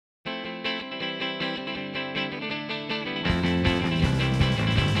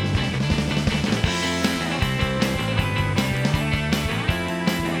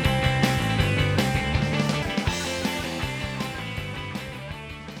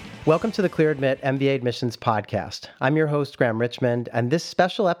Welcome to the Clear Admit MBA Admissions Podcast. I'm your host, Graham Richmond, and this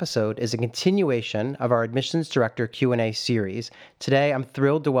special episode is a continuation of our Admissions Director Q&A series. Today, I'm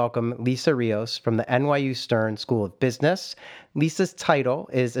thrilled to welcome Lisa Rios from the NYU Stern School of Business. Lisa's title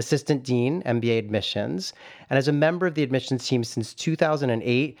is Assistant Dean, MBA Admissions, and as a member of the admissions team since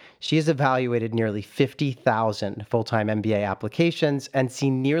 2008, she has evaluated nearly 50,000 full-time MBA applications and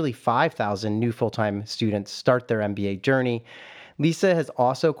seen nearly 5,000 new full-time students start their MBA journey. Lisa has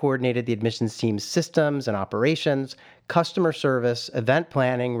also coordinated the admissions team's systems and operations, customer service, event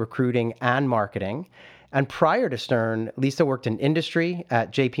planning, recruiting, and marketing. And prior to Stern, Lisa worked in industry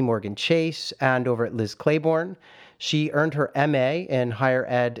at JP Morgan Chase and over at Liz Claiborne. She earned her MA in Higher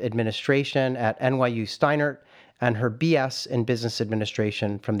Ed Administration at NYU Steinert and her BS in Business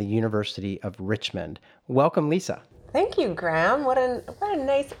Administration from the University of Richmond. Welcome, Lisa. Thank you, Graham. What a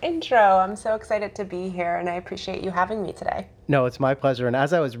nice intro. I'm so excited to be here, and I appreciate you having me today. No, it's my pleasure. And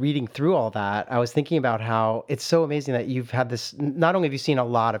as I was reading through all that, I was thinking about how it's so amazing that you've had this, not only have you seen a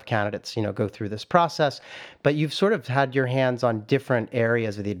lot of candidates, go through this process, but you've sort of had your hands on different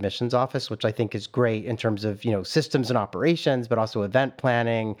areas of the admissions office, which I think is great in terms of, systems and operations, but also event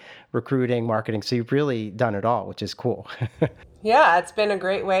planning, recruiting, marketing. So you've really done it all, which is cool. Yeah, it's been a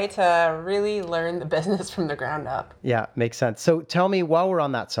great way to really learn the business from the ground up. Yeah, makes sense. So tell me, while we're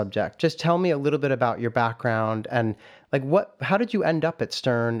on that subject, just tell me a little bit about your background and how did you end up at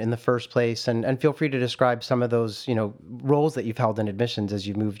Stern in the first place? And feel free to describe some of those, roles that you've held in admissions as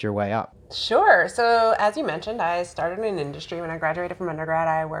you moved your way up. Sure. So as you mentioned, I started in industry. When I graduated from undergrad,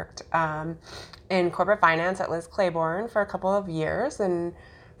 I worked in corporate finance at Liz Claiborne for a couple of years. And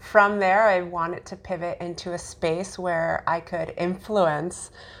from there, I wanted to pivot into a space where I could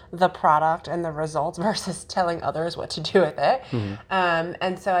influence the product and the results versus telling others what to do with it. Mm-hmm.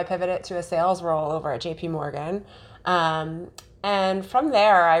 And so I pivoted to a sales role over at JP Morgan. And from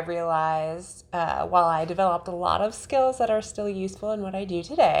there, I realized, while I developed a lot of skills that are still useful in what I do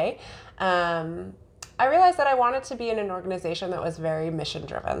today, I realized that I wanted to be in an organization that was very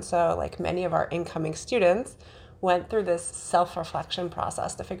mission-driven. So like many of our incoming students, went through this self-reflection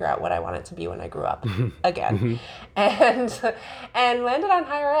process to figure out what I wanted to be when I grew up again, and landed on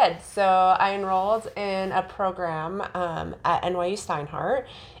higher ed. So I enrolled in a program at NYU Steinert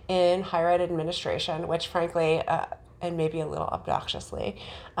in higher ed administration, which frankly, and maybe a little obnoxiously,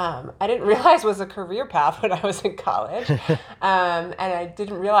 I didn't realize was a career path when I was in college. And I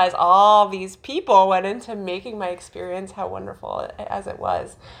didn't realize all these people went into making my experience how wonderful as it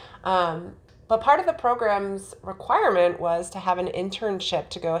was. But part of the program's requirement was to have an internship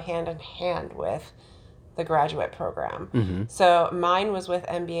to go hand in hand with the graduate program. Mm-hmm. So mine was with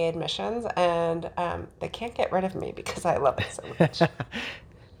MBA admissions, and they can't get rid of me because I love it so much.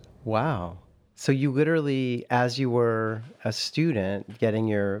 Wow. So you literally, as you were a student getting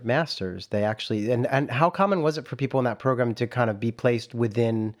your master's, they actually, and how common was it for people in that program to kind of be placed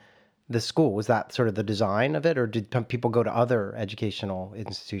within the school? Was that sort of the design of it, or did people go to other educational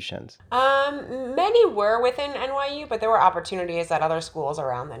institutions? Many were within NYU, but there were opportunities at other schools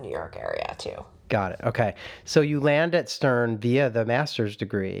around the New York area too. Got it. Okay. So you land at Stern via the master's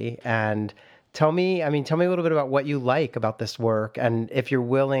degree, and tell me a little bit about what you like about this work, and if you're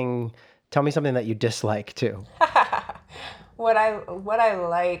willing, tell me something that you dislike too. What I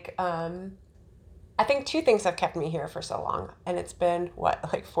like, I think two things have kept me here for so long, and it's been,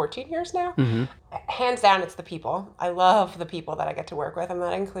 14 years now? Mm-hmm. Hands down, it's the people. I love the people that I get to work with, and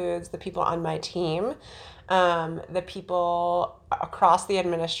that includes the people on my team, the people across the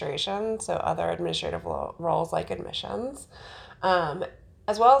administration, so other administrative roles like admissions,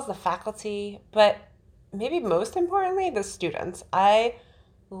 as well as the faculty, but maybe most importantly, the students. I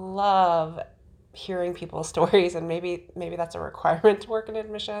love hearing people's stories, and maybe that's a requirement to work in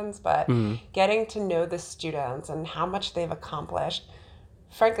admissions, but getting to know the students and how much they've accomplished,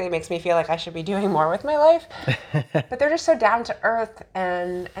 frankly, it makes me feel like I should be doing more with my life. But they're just so down to earth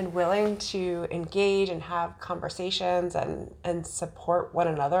and willing to engage and have conversations and support one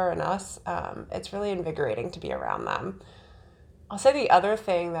another and us. It's really invigorating to be around them. I'll say the other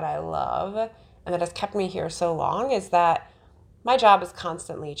thing that I love and that has kept me here so long is that my job is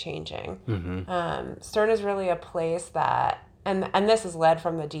constantly changing. Mm-hmm. Stern is really a place that, and this is led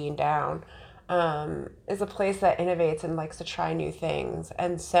from the dean down, is a place that innovates and likes to try new things.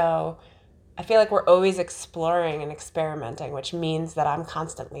 And so I feel like we're always exploring and experimenting, which means that I'm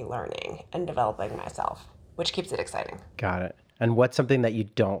constantly learning and developing myself, which keeps it exciting. Got it. And what's something that you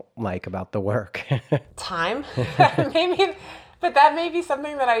don't like about the work? Time. Maybe. But that may be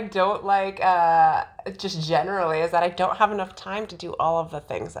something that I don't like just generally, is that I don't have enough time to do all of the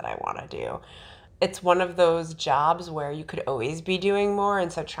things that I want to do. it's one of those jobs where you could always be doing more.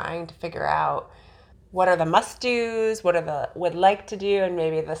 And so trying to figure out what are the must-dos, what are the would like to do, and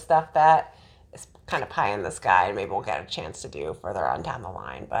maybe the stuff that is kind of pie in the sky and maybe we'll get a chance to do further on down the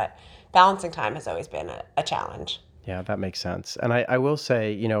line. But balancing time has always been a challenge. Yeah, that makes sense. And I will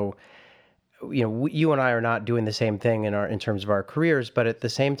say, you and I are not doing the same thing in terms of our careers, but at the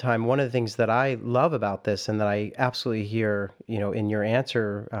same time, one of the things that I love about this and that I absolutely hear, in your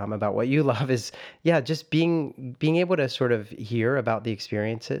answer about what you love is, yeah, just being able to sort of hear about the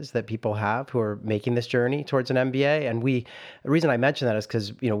experiences that people have who are making this journey towards an MBA. And the reason I mention that is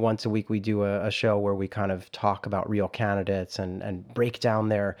because, once a week we do a show where we kind of talk about real candidates and break down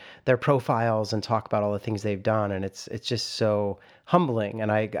their profiles and talk about all the things they've done. And it's just so humbling.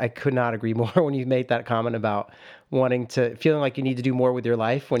 And I could not agree more when you made that comment about feeling like you need to do more with your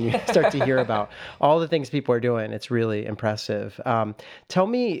life when you start to hear about all the things people are doing. It's really impressive. Tell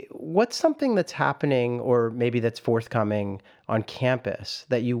me, what's something that's happening or maybe that's forthcoming on campus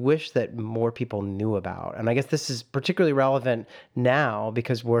that you wish that more people knew about? And I guess this is particularly relevant now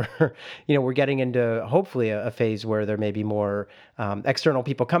because we're getting into hopefully a phase where there may be more external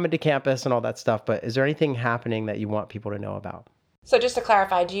people coming to campus and all that stuff. But is there anything happening that you want people to know about? So just to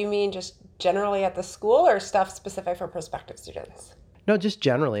clarify, do you mean just generally at the school or stuff specific for prospective students? No, just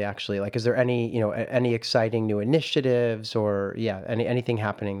generally, actually. Like, is there any exciting new initiatives or, anything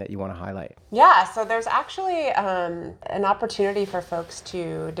happening that you want to highlight? Yeah, so there's actually an opportunity for folks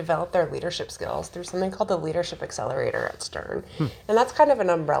to develop their leadership skills through something called the Leadership Accelerator at Stern. And that's kind of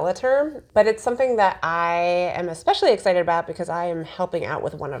an umbrella term, but it's something that I am especially excited about because I am helping out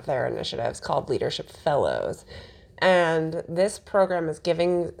with one of their initiatives called Leadership Fellows. And this program is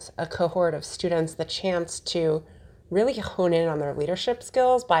giving a cohort of students the chance to really hone in on their leadership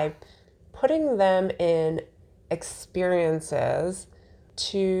skills by putting them in experiences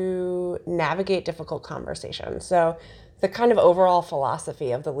to navigate difficult conversations. So the kind of overall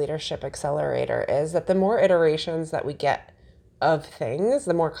philosophy of the Leadership Accelerator is that the more iterations that we get of things,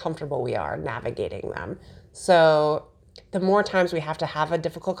 the more comfortable we are navigating them. So the more times we have to have a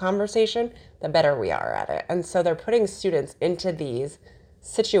difficult conversation, the better we are at it. And so they're putting students into these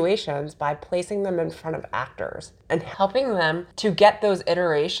situations by placing them in front of actors and helping them to get those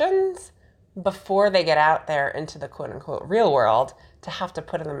iterations before they get out there into the quote unquote real world to have to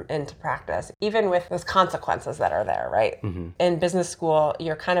put them into practice, even with those consequences that are there, right? Mm-hmm. In business school,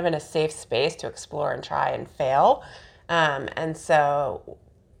 you're kind of in a safe space to explore and try and fail. And so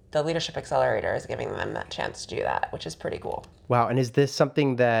the Leadership Accelerator is giving them that chance to do that, which is pretty cool. Wow. And is this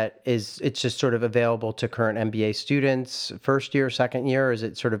something it's just sort of available to current MBA students, first year, second year? Or is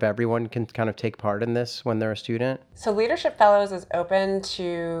it sort of everyone can kind of take part in this when they're a student? So Leadership Fellows is open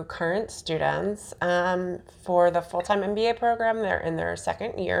to current students. For the full-time MBA program, they're in their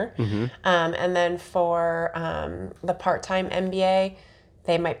second year. Mm-hmm. And then for the part-time MBA,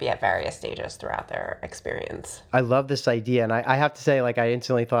 they might be at various stages throughout their experience. I love this idea. And I have to say, like, I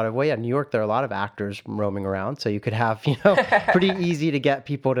instantly thought of, New York, there are a lot of actors roaming around. So you could have, pretty easy to get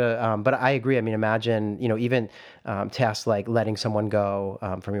people to, but I agree. I mean, imagine, even tasks like letting someone go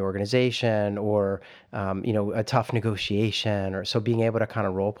from your organization or, a tough negotiation or so being able to kind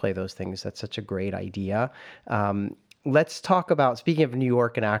of role play those things. That's such a great idea. Let's talk about, speaking of New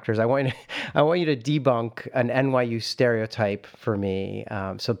York and actors, I want you to debunk an NYU stereotype for me.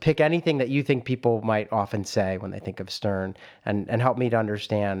 So pick anything that you think people might often say when they think of Stern and help me to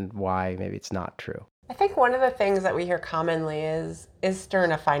understand why maybe it's not true. I think one of the things that we hear commonly is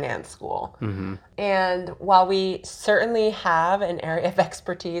Stern a finance school? Mm-hmm. And while we certainly have an area of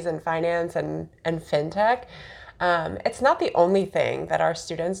expertise in finance and fintech, it's not the only thing that our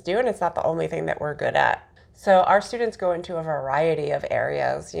students do, and it's not the only thing that we're good at. So our students go into a variety of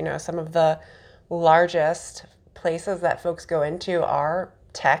areas. Some of the largest places that folks go into are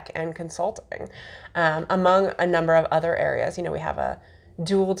tech and consulting, among a number of other areas. We have a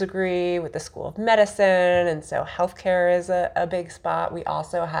dual degree with the School of Medicine, and so healthcare is a big spot. We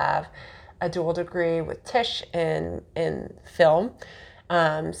also have a dual degree with Tisch in film.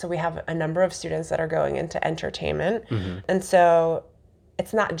 So we have a number of students that are going into entertainment. Mm-hmm. And so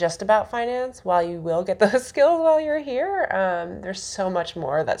it's not just about finance. While you will get those skills while you're here, there's so much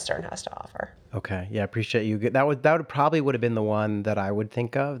more that Stern has to offer. Okay. Yeah, I appreciate you. That would probably would have been the one that I would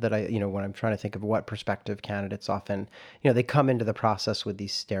think of that when I'm trying to think of what prospective candidates often, they come into the process with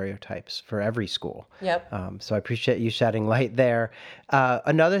these stereotypes for every school. Yep. So I appreciate you shedding light there.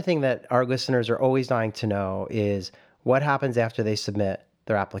 Another thing that our listeners are always dying to know is what happens after they submit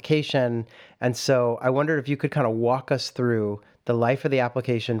their application. And so I wondered if you could kind of walk us through the life of the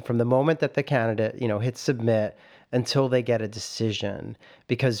application from the moment that the candidate, hits submit until they get a decision.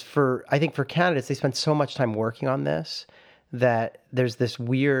 Because I think for candidates, they spend so much time working on this that there's this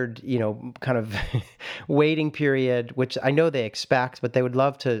weird, kind of waiting period, which I know they expect, but they would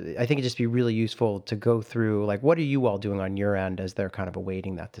love to. I think it'd just be really useful to go through, like, what are you all doing on your end as they're kind of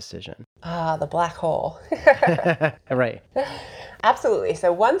awaiting that decision? The black hole. Right. Absolutely.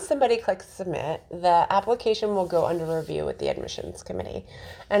 So once somebody clicks submit, the application will go under review with the admissions committee.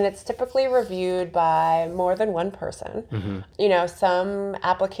 And it's typically reviewed by more than one person. Mm-hmm. Some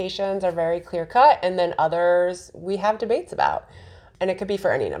applications are very clear cut, and then others we have debates about. And it could be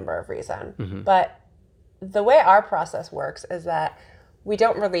for any number of reasons. Mm-hmm. But the way our process works is that we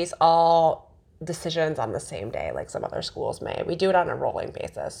don't release all decisions on the same day like some other schools may. We do it on a rolling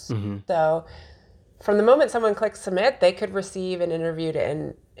basis. Mm-hmm. So from the moment someone clicks submit, they could receive an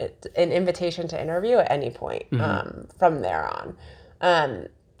invitation to interview at any point from there on.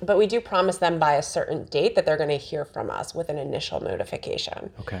 But we do promise them by a certain date that they're going to hear from us with an initial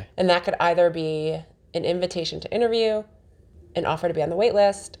notification. Okay. And that could either be an invitation to interview, an offer to be on the wait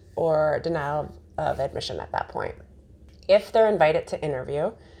list, or denial of admission at that point. If they're invited to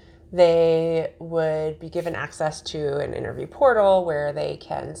interview, they would be given access to an interview portal where they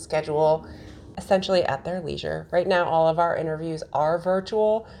can schedule essentially at their leisure. Right now, all of our interviews are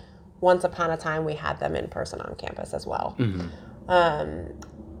virtual. Once upon a time, we had them in person on campus as well. Mm-hmm.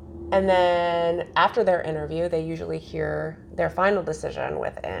 And then after their interview, they usually hear their final decision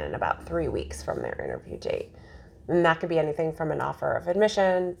within about 3 weeks from their interview date. And that could be anything from an offer of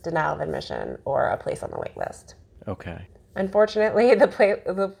admission, denial of admission, or a place on the wait list. Okay. Unfortunately,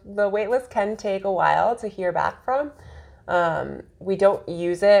 the wait list can take a while to hear back from. We don't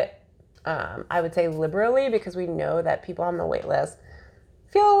use it, I would say, liberally, because we know that people on the wait list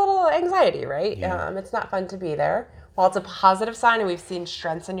feel a little anxiety, right? Yeah. It's not fun to be there. While it's a positive sign and we've seen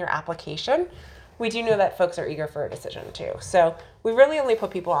strengths in your application, we do know that folks are eager for a decision too. So we really only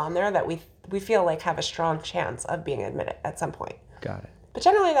put people on there that we feel like have a strong chance of being admitted at some point. Got it. But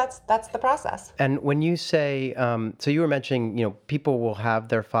generally, that's the process. And when you say, so you were mentioning, people will have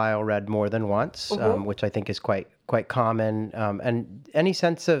their file read more than once, mm-hmm. Which I think is quite common. And any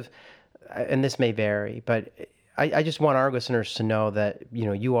sense of, and this may vary, but I just want our listeners to know that,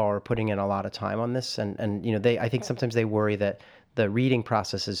 you all are putting in a lot of time on this. And I think sometimes they worry that the reading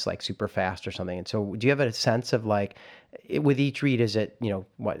process is like super fast or something. And so do you have a sense of like, with each read, is it,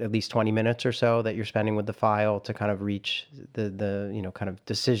 at least 20 minutes or so that you're spending with the file to kind of reach the kind of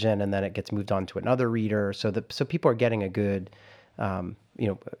decision, and then it gets moved on to another reader, so people are getting a good, a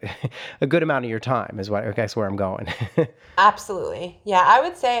good amount of your time is what I guess where I'm going. Absolutely. Yeah, I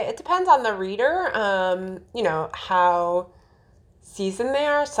would say it depends on the reader, how seasoned they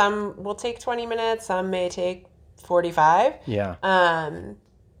are. Some will take 20 minutes, some may take 45. Yeah.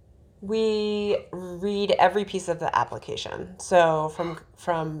 We read every piece of the application. So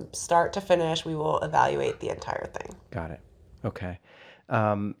from start to finish, we will evaluate the entire thing. Got it. Okay.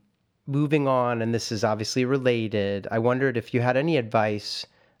 Moving on, and this is obviously related, I wondered if you had any advice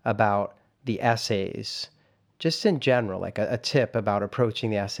about the essays, just in general, like a tip about approaching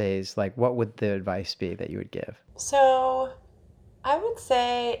the essays. Like, what would the advice be that you would give? So I would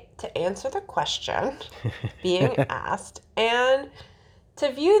say to answer the question being asked, and to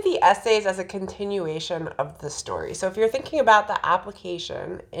view the essays as a continuation of the story. So if you're thinking about the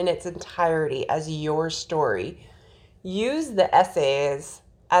application in its entirety as your story, use the essays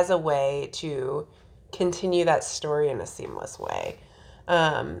as a way to continue that story in a seamless way,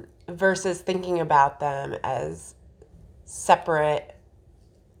 versus thinking about them as separate,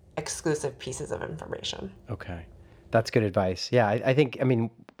 exclusive pieces of information. Okay. That's good advice. Yeah, I think,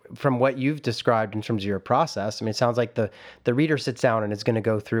 from what you've described in terms of your process, it sounds like the reader sits down and is going to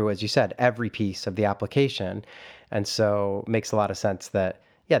go through, as you said, every piece of the application. And so it makes a lot of sense that,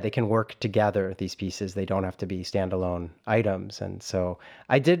 yeah, they can work together, these pieces. They don't have to be standalone items. And so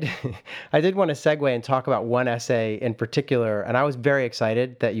I did want to segue and talk about one essay in particular. And I was very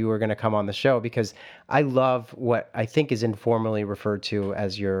excited that you were going to come on the show, because I love what I think is informally referred to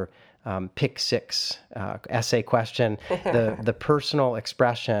as your pick six essay question, the personal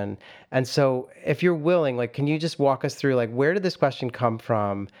expression. And so if you're willing, can you just walk us through, where did this question come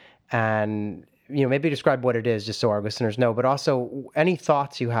from? And, maybe describe what it is, just so our listeners know, but also any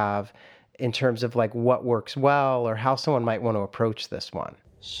thoughts you have in terms of what works well, or how someone might want to approach this one.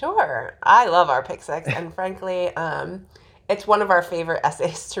 Sure. I love our pick six. And frankly, it's one of our favorite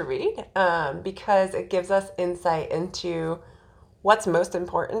essays to read, because it gives us insight into what's most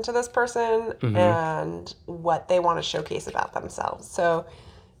important to this person, mm-hmm. and what they want to showcase about themselves. So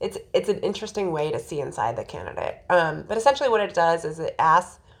it's an interesting way to see inside the candidate. But essentially what it does is it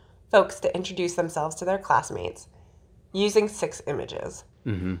asks folks to introduce themselves to their classmates using 6 images.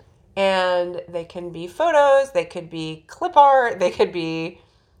 Mm-hmm. And they can be photos, they could be clip art, they could be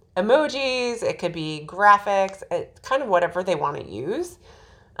emojis, it could be graphics, it's kind of whatever they want to use.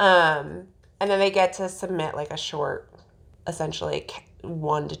 And then they get to submit like a short, essentially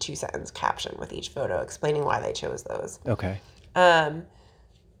 1 to 2 sentence caption with each photo explaining why they chose those. Okay.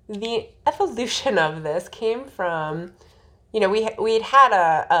 The evolution of this came from, we'd had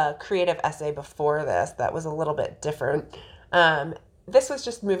a creative essay before this that was a little bit different. This was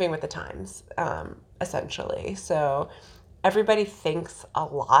just moving with the times, essentially. So everybody thinks a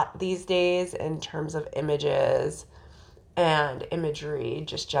lot these days in terms of images and imagery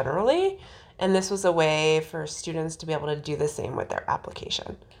just generally. And this was a way for students to be able to do the same with their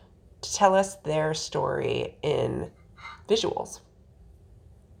application, to tell us their story in visuals.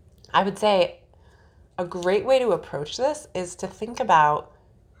 I would say a great way to approach this is to think about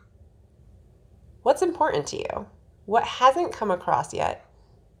what's important to you, what hasn't come across yet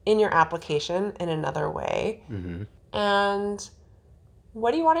in your application in another way, Mm-hmm. and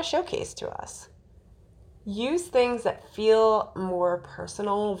what do you want to showcase to us? Use things that feel more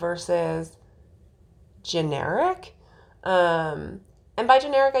personal versus generic. And by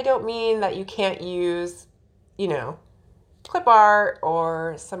generic, I don't mean that you can't use, clip art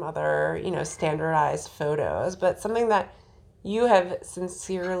or some other, standardized photos, but something that you have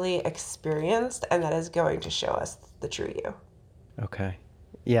sincerely experienced and that is going to show us the true you. Okay.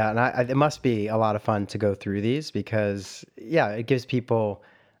 Yeah, and it must be a lot of fun to go through these because, yeah, it gives people,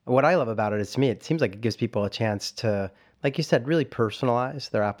 what I love about it is, to me, it seems like it gives people a chance to, like you said, really personalize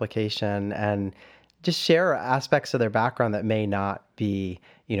their application and just share aspects of their background that may not be,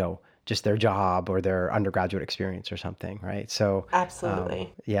 just their job or their undergraduate experience or something, right? So,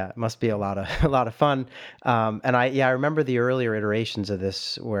 Absolutely. yeah, it must be a lot of a lot of fun. And I remember the earlier iterations of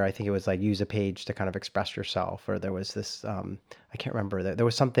this where I think it was like use a page to kind of express yourself, or there was this I can't remember, there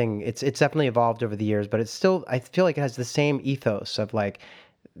was something. It's definitely evolved over the years, but it's still, I feel like it has the same ethos of like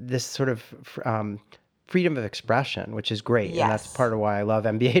this sort of freedom of expression, which is great. And that's Yes. part of why I love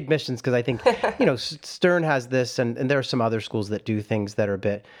MBA admissions, because I think, Stern has this, and there are some other schools that do things that are a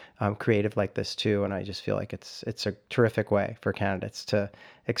bit creative like this too. And I just feel like it's a terrific way for candidates to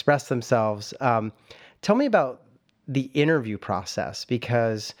express themselves. Tell me about the interview process,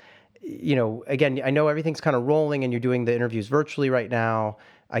 because, again, I know everything's kind of rolling and you're doing the interviews virtually right now.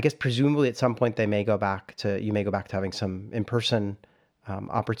 I guess presumably at some point you may go back to having some in-person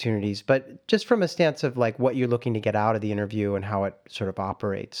opportunities, but just from a stance of like what you're looking to get out of the interview and how it sort of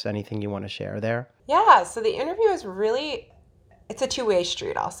operates, anything you want to share there? Yeah, so the interview is really, it's a two-way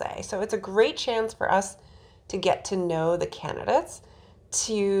street, I'll say. So it's a great chance for us to get to know the candidates,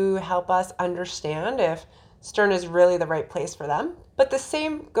 to help us understand if Stern is really the right place for them. But the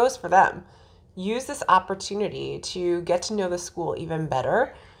same goes for them. Use this opportunity to get to know the school even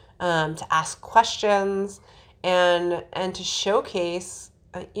better, to ask questions, and to showcase,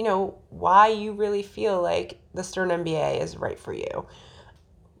 why you really feel like the Stern MBA is right for you.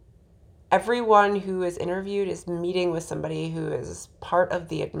 Everyone who is interviewed is meeting with somebody who is part of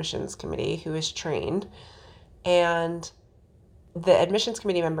the admissions committee, who is trained, and the admissions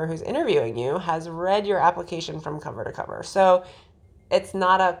committee member who's interviewing you has read your application from cover to cover. So it's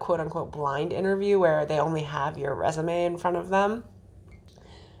not a quote unquote blind interview where they only have your resume in front of them.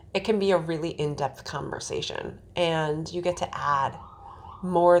 It can be a really in-depth conversation, and you get to add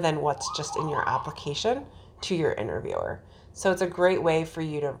more than what's just in your application to your interviewer. So it's a great way for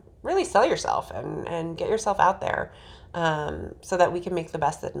you to really sell yourself and get yourself out there, so that we can make the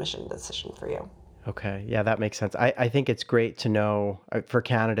best admission decision for you. Okay. Yeah, that makes sense. I think it's great to know for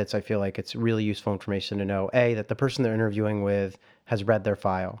candidates. I feel like it's really useful information to know, A, that the person they're interviewing with has read their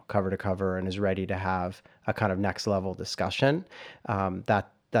file cover to cover and is ready to have a kind of next level discussion.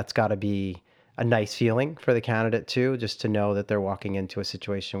 That's got to be a nice feeling for the candidate too, just to know that they're walking into a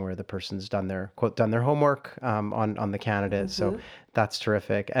situation where the person's done their homework on the candidate. So that's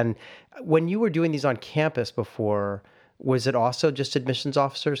terrific. And when you were doing these on campus before, was it also just admissions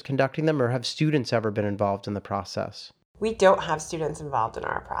officers conducting them, or have students ever been involved in the process? We don't have students involved in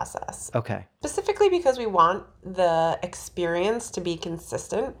our process. Okay. Specifically because we want the experience to be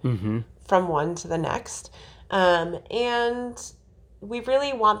consistent from one to the next. And we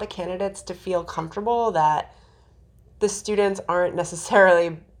really want the candidates to feel comfortable that the students aren't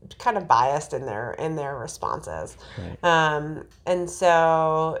necessarily kind of biased in their responses. Right. And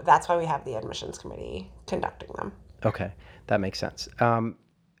so that's why we have the admissions committee conducting them. Okay, that makes sense.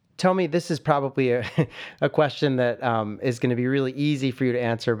 Tell me, this is probably a question that is going to be really easy for you to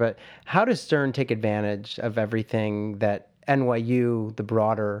answer, but how does Stern take advantage of everything that NYU, the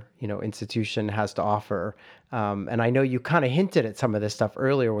broader institution, has to offer? And I know you kind of hinted at some of this stuff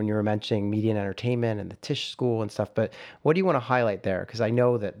earlier when you were mentioning media and entertainment and the Tisch School and stuff, but what do you want to highlight there? Because I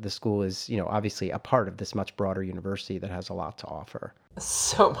know that the school is, obviously a part of this much broader university that has a lot to offer.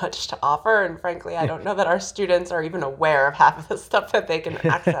 So much to offer, and frankly, I don't know that our students are even aware of half of the stuff that they can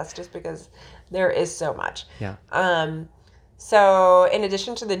access just because there is so much. Yeah. So in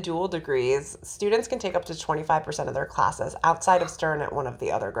addition to the dual degrees, students can take up to 25% of their classes outside of Stern at one of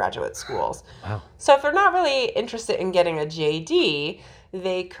the other graduate schools. Wow. So if they're not really interested in getting a JD,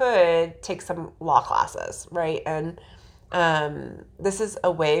 they could take some law classes, right? And this is a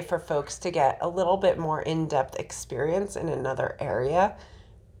way for folks to get a little bit more in-depth experience in another area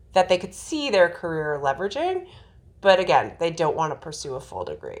that they could see their career leveraging. But again, they don't want to pursue a full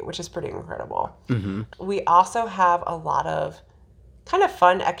degree, which is pretty incredible. Mm-hmm. We also have a lot of kind of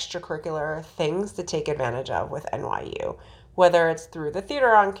fun extracurricular things to take advantage of with NYU, whether it's through the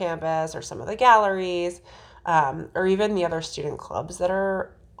theater on campus or some of the galleries, or even the other student clubs that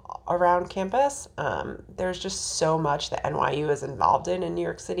are around campus. There's just so much that NYU is involved in New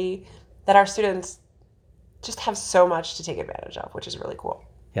York City that our students just have so much to take advantage of, which is really cool.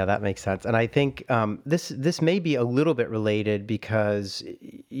 Yeah, that makes sense. And I think this may be a little bit related because,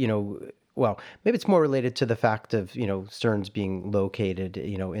 well, maybe it's more related to the fact of, Stern's being located,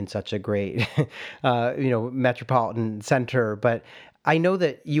 in such a great, metropolitan center. But I know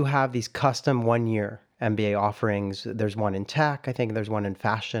that you have these custom 1-year MBA offerings. There's one in tech. I think there's one in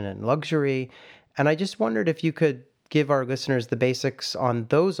fashion and luxury. And I just wondered if you could give our listeners the basics on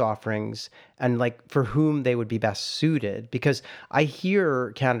those offerings and like for whom they would be best suited, because I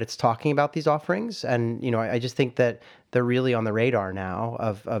hear candidates talking about these offerings and, I just think that they're really on the radar now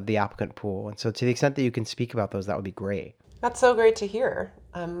of the applicant pool. And so to the extent that you can speak about those, that would be great. That's so great to hear.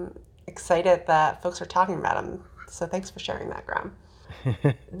 I'm excited that folks are talking about them. So thanks for sharing that, Graham.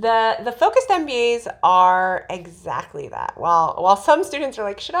 The focused MBAs are exactly that. While some students are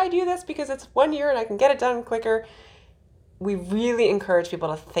like, should I do this because it's 1 year and I can get it done quicker? We really encourage people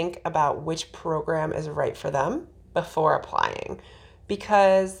to think about which program is right for them before applying,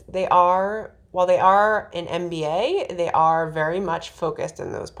 because while they are an MBA, they are very much focused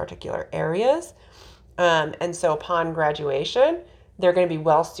in those particular areas. And so upon graduation, they're going to be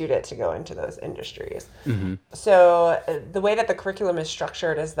well suited to go into those industries. Mm-hmm. So the way that the curriculum is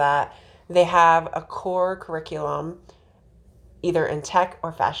structured is that they have a core curriculum, either in tech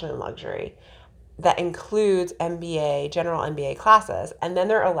or fashion and luxury, that includes general MBA classes, and then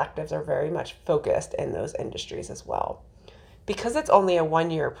their electives are very much focused in those industries as well. Because it's only a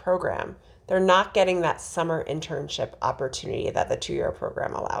 1-year program, they're not getting that summer internship opportunity that the 2-year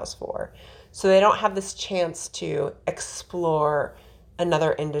program allows for. So they don't have this chance to explore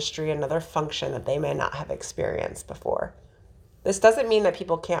another industry, another function that they may not have experienced before. This doesn't mean that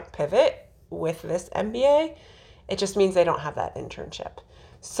people can't pivot with this MBA. It just means they don't have that internship.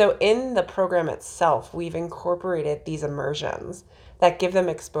 So in the program itself, we've incorporated these immersions that give them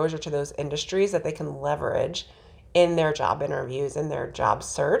exposure to those industries that they can leverage in their job interviews, in their job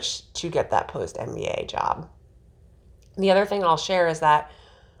search to get that post-MBA job. The other thing I'll share is that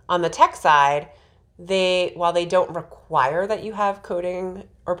on the tech side, while they don't require that you have coding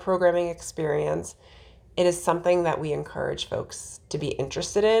or programming experience, it is something that we encourage folks to be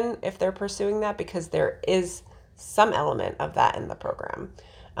interested in if they're pursuing that, because there is some element of that in the program.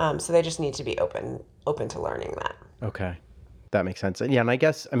 So they just need to be open to learning that. Okay. That makes sense. Yeah. And I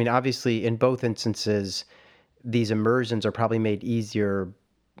guess, obviously in both instances, these immersions are probably made easier,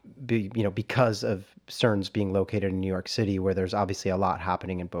 because of Stern's being located in New York City, where there's obviously a lot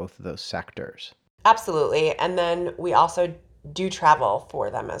happening in both of those sectors. Absolutely. And then we also do travel for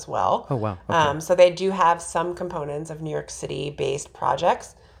them as well. Oh, wow. Okay. So they do have some components of New York City-based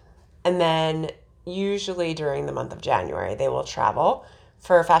projects. And then usually during the month of January, they will travel.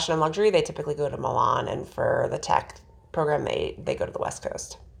 For fashion and luxury, they typically go to Milan. And for the tech program, they go to the West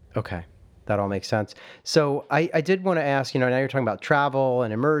Coast. Okay. That all makes sense. So I did want to ask, now you're talking about travel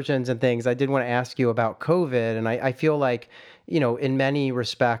and immersions and things. I did want to ask you about COVID. And I feel like, in many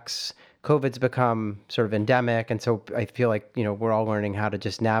respects, COVID's become sort of endemic. And so I feel like, we're all learning how to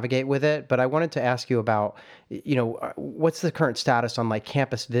just navigate with it. But I wanted to ask you about, what's the current status on like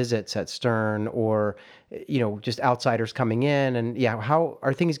campus visits at Stern or, just outsiders coming in? And how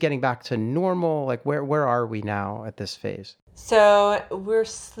are things getting back to normal? Like where are we now at this phase? So we're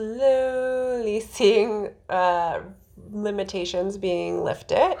slowly seeing limitations being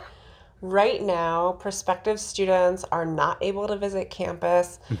lifted. Right now, prospective students are not able to visit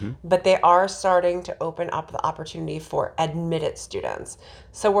campus, but they are starting to open up the opportunity for admitted students.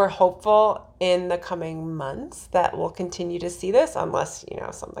 So we're hopeful in the coming months that we'll continue to see this unless,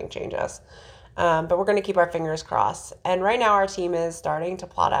 something changes. But we're going to keep our fingers crossed. And right now our team is starting to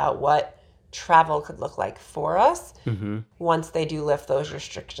plot out what travel could look like for us once they do lift those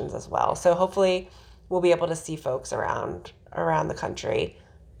restrictions as well. So hopefully we'll be able to see folks around the country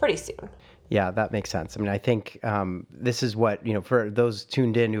pretty soon. Yeah, that makes sense. I mean, I think this is what, for those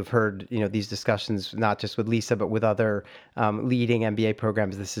tuned in who've heard, these discussions, not just with Lisa, but with other leading MBA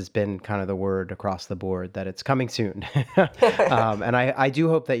programs, this has been kind of the word across the board that it's coming soon. And I do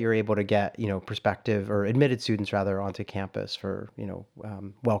hope that you're able to get, prospective or admitted students rather onto campus for,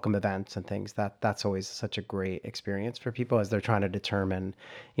 welcome events and things. That's always such a great experience for people as they're trying to determine,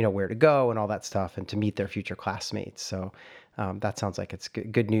 where to go and all that stuff and to meet their future classmates. So that sounds like it's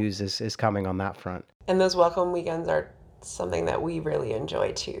good news is coming on that front. And those welcome weekends are something that we really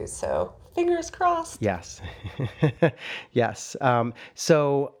enjoy too. So fingers crossed. Yes. Yes.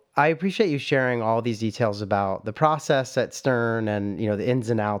 So I appreciate you sharing all these details about the process at Stern and, the ins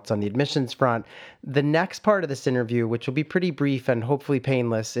and outs on the admissions front. The next part of this interview, which will be pretty brief and hopefully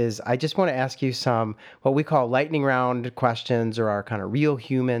painless, is I just want to ask you some what we call lightning round questions, or our kind of real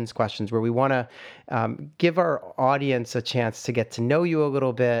humans questions, where we want to give our audience a chance to get to know you a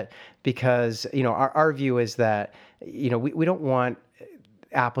little bit, because, our view is that, we don't want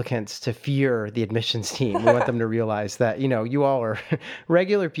applicants to fear the admissions team. We want them to realize that, you all are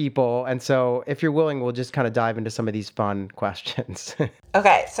regular people. And so if you're willing, we'll just kind of dive into some of these fun questions.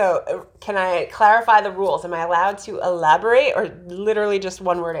 Okay, so can I clarify the rules? Am I allowed to elaborate or literally just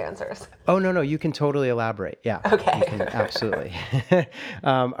one word answers? Oh, no, you can totally elaborate. Yeah. Okay. You can, absolutely.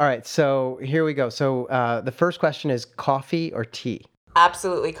 All right, so here we go. So the first question is coffee or tea?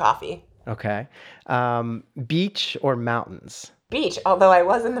 Absolutely coffee. Okay. Beach or mountains? Beach, although I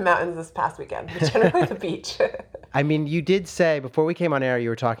was in the mountains this past weekend, but generally the beach. I mean, you did say before we came on air, you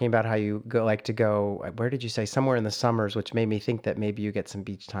were talking about how you like to go, where did you say? Somewhere in the summers, which made me think that maybe you get some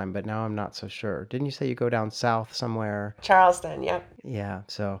beach time, but now I'm not so sure. Didn't you say you go down south somewhere? Charleston, yep. Yeah,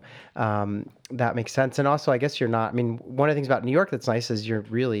 so that makes sense. And also, I guess you're not, I mean, one of the things about New York that's nice is you're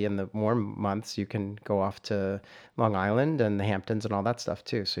really in the warm months, you can go off to Long Island and the Hamptons and all that stuff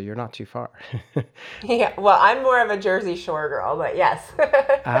too. So you're not too far. Yeah, well, I'm more of a Jersey Shore girl, but yes.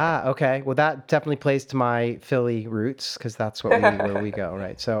 Okay. Well, that definitely plays to my Philly roots, because that's where we go,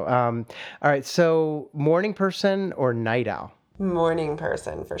 right? So, all right. So morning person or night owl? Morning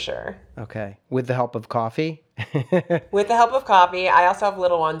person for sure. Okay. With the help of coffee? With the help of coffee. I also have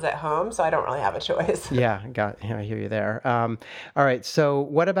little ones at home, so I don't really have a choice. Yeah, I hear you there. All right. So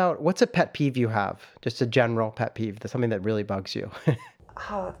what's a pet peeve you have? Just a general pet peeve, something that really bugs you.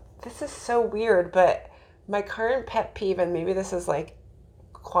 Oh, this is so weird, but my current pet peeve, and maybe this is like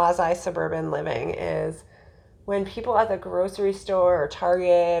quasi-suburban living, is when people at the grocery store or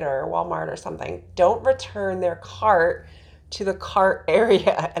Target or Walmart or something don't return their cart to the cart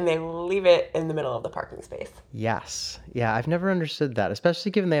area and they leave it in the middle of the parking space. Yes. Yeah, I've never understood that,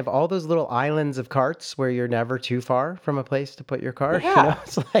 especially given they have all those little islands of carts where you're never too far from a place to put your cart. Yeah.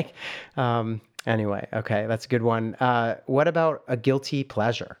 It's like, anyway, okay, that's a good one. What about a guilty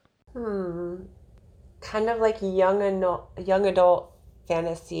pleasure? Kind of like young adult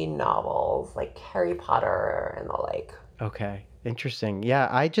fantasy novels, like Harry Potter and the like. Okay, interesting. Yeah,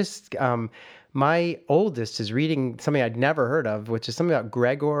 I just my oldest is reading something I'd never heard of, which is something about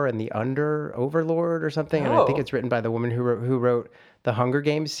Gregor and the Overlord or something. And I think it's written by the woman who wrote the Hunger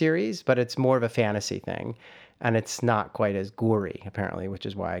Games series, but it's more of a fantasy thing. And it's not quite as gory, apparently, which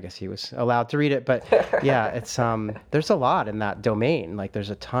is why I guess he was allowed to read it. But yeah, it's there's a lot in that domain. Like there's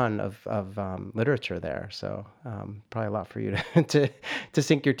a ton of literature there, so probably a lot for you to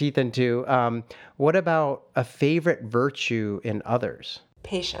sink your teeth into. What about a favorite virtue in others?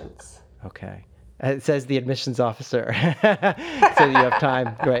 Patience. Okay. It says the admissions officer. So you have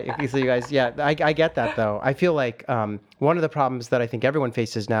time. Right. So you guys, yeah, I get that though. I feel like one of the problems that I think everyone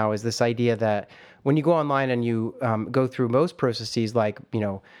faces now is this idea that when you go online and you go through most processes, like,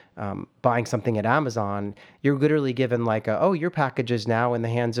 buying something at Amazon, you're literally given like, your package is now in the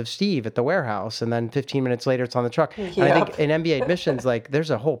hands of Steve at the warehouse. And then 15 minutes later, it's on the truck. Yep. And I think in MBA admissions, like there's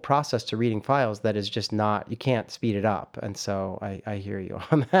a whole process to reading files that is just you can't speed it up. And so I hear you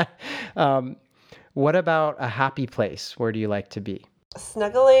on that. What about a happy place? Where do you like to be?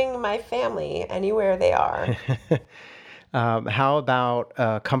 Snuggling my family anywhere they are. How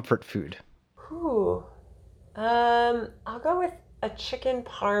about comfort food? Ooh. I'll go with a chicken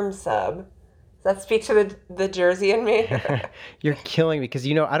parm sub. Does that speak to the Jersey in me? You're killing me because,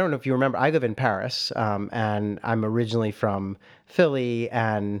 I don't know if you remember, I live in Paris, and I'm originally from Philly,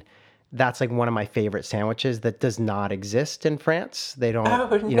 and that's like one of my favorite sandwiches that does not exist in France. They don't,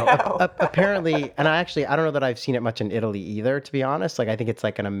 Oh, apparently, and I don't know that I've seen it much in Italy either, to be honest. Like, I think it's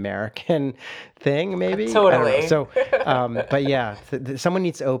like an American thing, maybe. I don't know. Totally. So, but yeah, someone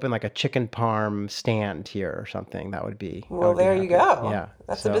needs to open like a chicken parm stand here or something. That would be. Well, there you go. Yeah.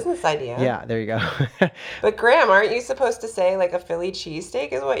 That's a business idea. Yeah, there you go. But Graham, aren't you supposed to say like a Philly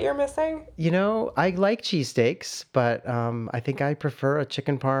cheesesteak is what you're missing? I like cheesesteaks, but I think I prefer a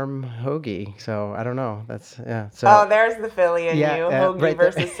chicken parm hoagie. So I don't know. That's So oh, there's the Philly in you, hoagie right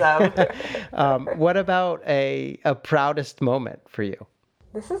versus sub. What about a proudest moment for you?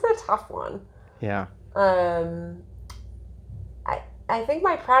 This is a tough one. Yeah. I think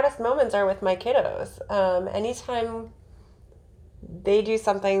my proudest moments are with my kiddos. Anytime they do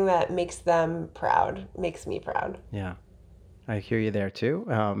something that makes them proud, makes me proud. Yeah. I hear you there too.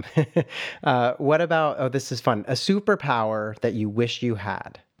 What about, this is fun, a superpower that you wish you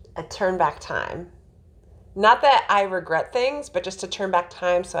had? A turn back time. Not that I regret things, but just to turn back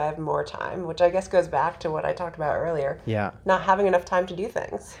time so I have more time, which I guess goes back to what I talked about earlier. Yeah. Not having enough time to do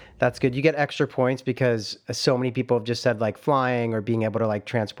things. That's good. You get extra points because so many people have just said like flying or being able to like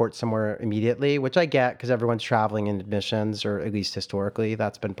transport somewhere immediately, which I get because everyone's traveling in admissions, or at least historically,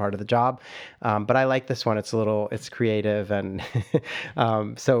 that's been part of the job. But I like this one. It's creative, and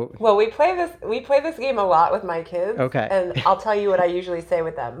so. Well, we play this game a lot with my kids. Okay. And I'll tell you what I usually say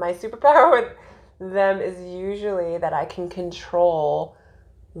with them. My superpower with them is usually that I can control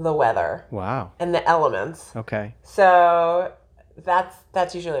the weather. Wow. And the elements. Okay. So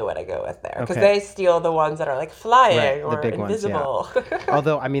that's usually what I go with there, because they steal the ones that are like flying or big invisible. Ones, yeah.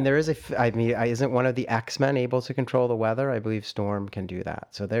 Although, there is isn't one of the X-Men able to control the weather? I believe Storm can do that.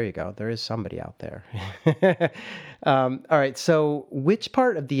 So there you go. There is somebody out there. All right. So which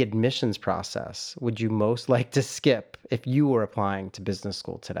part of the admissions process would you most like to skip if you were applying to business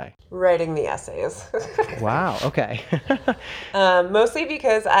school today? Writing the essays. Wow. Okay. Mostly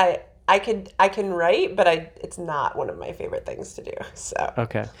because I can write, but it's not one of my favorite things to do. So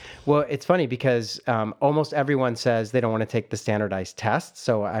okay, well, it's funny because almost everyone says they don't want to take the standardized tests,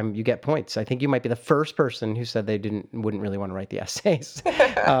 so you get points. I think you might be the first person who said they wouldn't really want to write the essays.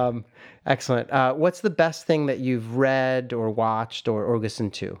 Excellent. What's the best thing that you've read or watched or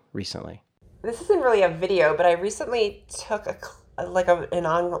listened to recently? This isn't really a video, but I recently took an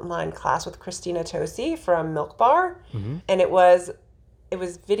online class with Christina Tosi from Milk Bar, mm-hmm. and it was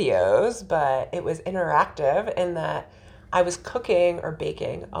videos, but it was interactive in that I was cooking or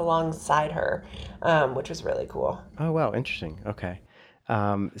baking alongside her, which was really cool. Oh, wow. Interesting. Okay.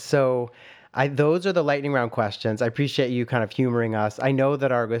 So those are the lightning round questions. I appreciate you kind of humoring us. I know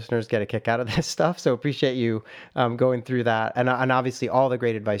that our listeners get a kick out of this stuff, so appreciate you going through that. And obviously all the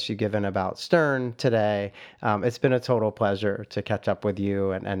great advice you've given about Stern today. It's been a total pleasure to catch up with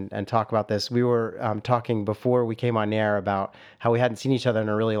you and talk about this. We were talking before we came on air about how we hadn't seen each other in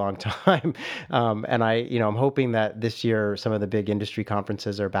a really long time. And I'm hoping that this year some of the big industry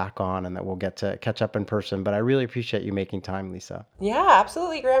conferences are back on and that we'll get to catch up in person. But I really appreciate you making time, Lisa. Yeah,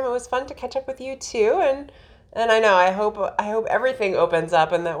 absolutely, Graham. It was fun to catch up with you too, and I know I hope everything opens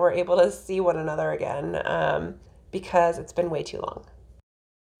up and that we're able to see one another again, because it's been way too long.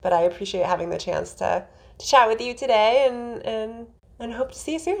 But I appreciate having the chance to chat with you today, and hope to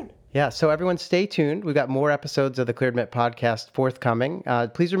see you soon. Yeah, so everyone stay tuned. We've got more episodes of the Clear Admit podcast forthcoming.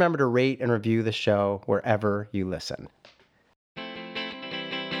 Please remember to rate and review the show wherever you listen.